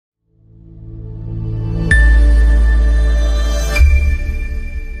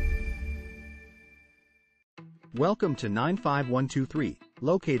Welcome to 95123,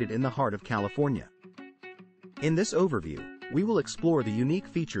 located in the heart of California. In this overview, we will explore the unique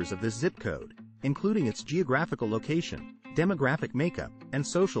features of this zip code, including its geographical location, demographic makeup, and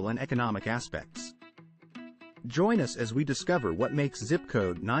social and economic aspects. Join us as we discover what makes zip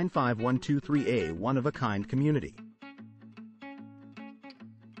code 95123 a one-of-a-kind community.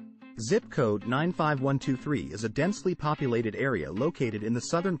 Zip code 95123 is a densely populated area located in the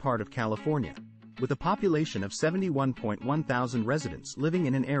southern part of California, with a population of 71.1 thousand residents living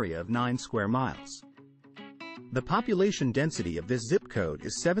in an area of 9 square miles. The population density of this zip code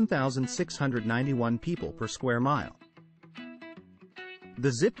is 7,691 people per square mile.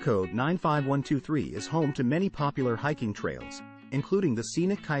 The zip code 95123 is home to many popular hiking trails, including the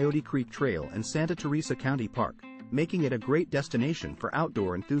scenic Coyote Creek Trail and Santa Teresa County Park, making it a great destination for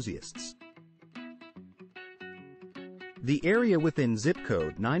outdoor enthusiasts. The area within zip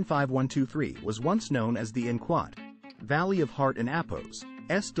code 95123 was once known as the Inquat, Valley of Heart and Apos,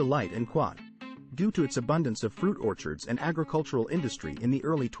 S. Delight Inquat, due to its abundance of fruit orchards and agricultural industry in the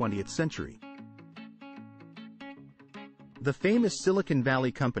early 20th century. The famous Silicon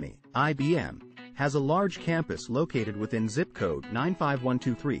Valley Company, IBM, has a large campus located within zip code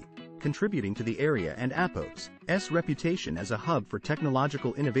 95123, contributing to the area and Apos' reputation as a hub for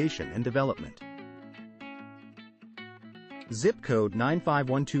technological innovation and development. Zip code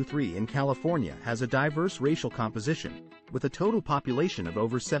 95123 in California has a diverse racial composition, with a total population of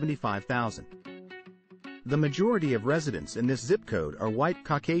over 75,000. The majority of residents in this zip code are white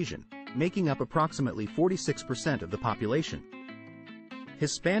Caucasian, making up approximately 46% of the population.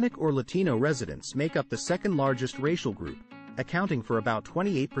 Hispanic or Latino residents make up the second largest racial group, accounting for about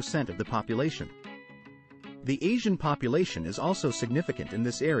 28% of the population. The Asian population is also significant in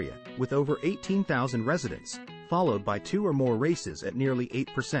this area, with over 18,000 residents, followed by 2 or more races at nearly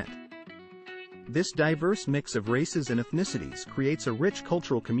 8%. This diverse mix of races and ethnicities creates a rich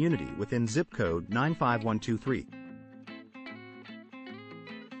cultural community within zip code 95123.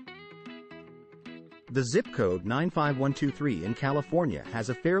 The zip code 95123 in California has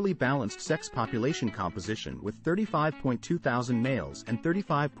a fairly balanced sex population composition with 35.2 thousand males and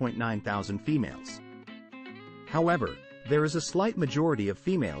 35.9 thousand females. However, there is a slight majority of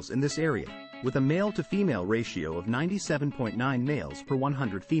females in this area, with a male-to-female ratio of 97.9 males per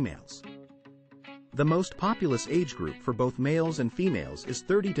 100 females. The most populous age group for both males and females is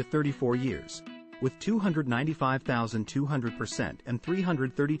 30 to 34 years, with 295,200% and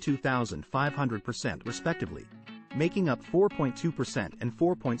 332,500% respectively, making up 4.2% and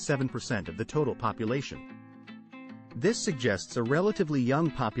 4.7% of the total population. This suggests a relatively young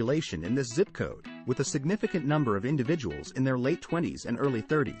population in this zip code, with a significant number of individuals in their late 20s and early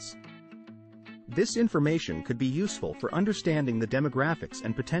 30s. This information could be useful for understanding the demographics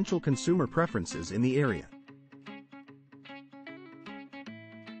and potential consumer preferences in the area.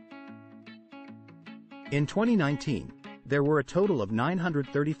 In 2019, there were a total of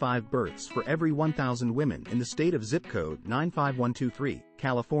 935 births for every 1,000 women in the state of zip code 95123,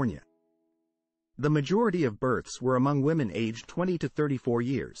 California. The majority of births were among women aged 20 to 34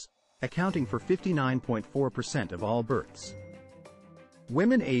 years, accounting for 59.4% of all births.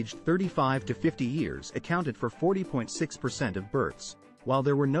 Women aged 35 to 50 years accounted for 40.6% of births, while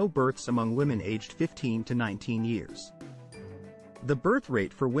there were no births among women aged 15 to 19 years. The birth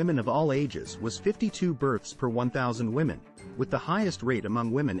rate for women of all ages was 52 births per 1,000 women, with the highest rate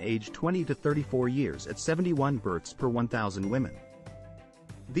among women aged 20 to 34 years at 71 births per 1,000 women.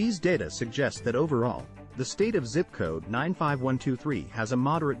 These data suggest that overall, the state of zip code 95123 has a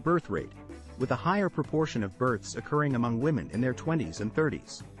moderate birth rate, with a higher proportion of births occurring among women in their 20s and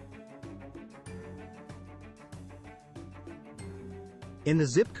 30s. In the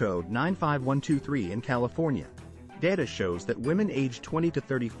zip code 95123 in California, data shows that women aged 20 to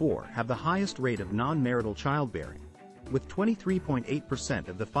 34 have the highest rate of non-marital childbearing, with 23.8%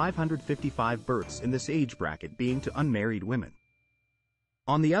 of the 555 births in this age bracket being to unmarried women.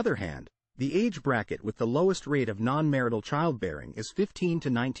 On the other hand, the age bracket with the lowest rate of non-marital childbearing is 15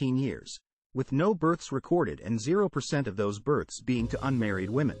 to 19 years, with no births recorded and 0% of those births being to unmarried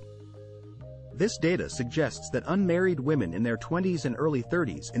women. This data suggests that unmarried women in their 20s and early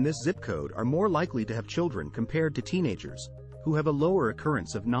 30s in this zip code are more likely to have children compared to teenagers, who have a lower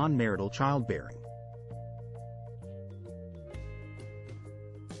occurrence of non-marital childbearing.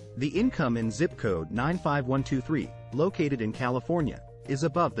 The income in zip code 95123, located in California, is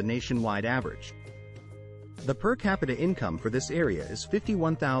above the nationwide average. The per capita income for this area is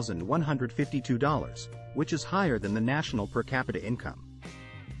 $51,152, which is higher than the national per capita income.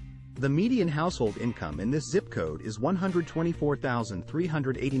 The median household income in this zip code is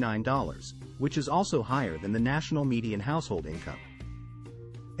 $124,389, which is also higher than the national median household income.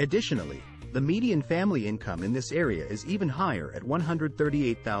 Additionally, the median family income in this area is even higher at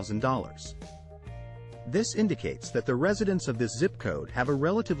 $138,000. This indicates that the residents of this zip code have a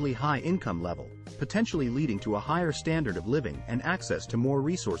relatively high income level, potentially leading to a higher standard of living and access to more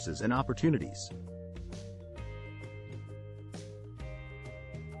resources and opportunities.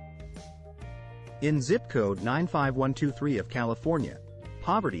 In zip code 95123 of California,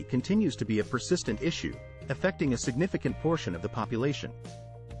 poverty continues to be a persistent issue, affecting a significant portion of the population.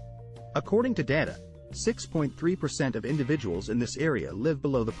 According to data, 6.3% of individuals in this area live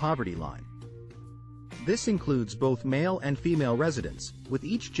below the poverty line. This includes both male and female residents, with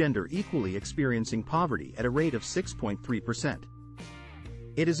each gender equally experiencing poverty at a rate of 6.3%.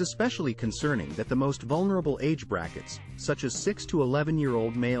 It is especially concerning that the most vulnerable age brackets, such as 6 to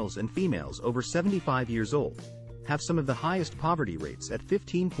 11-year-old males and females over 75 years old, have some of the highest poverty rates at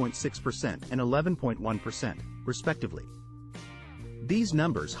 15.6% and 11.1%, respectively. These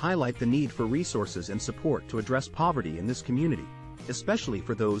numbers highlight the need for resources and support to address poverty in this community, especially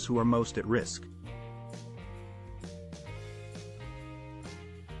for those who are most at risk.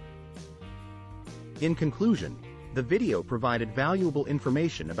 In conclusion, the video provided valuable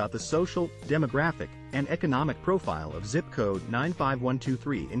information about the social, demographic, and economic profile of zip code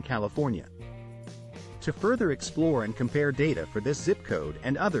 95123 in California. To further explore and compare data for this zip code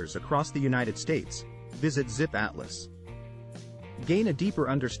and others across the United States, visit ZipAtlas. Gain a deeper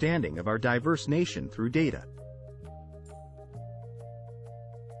understanding of our diverse nation through data.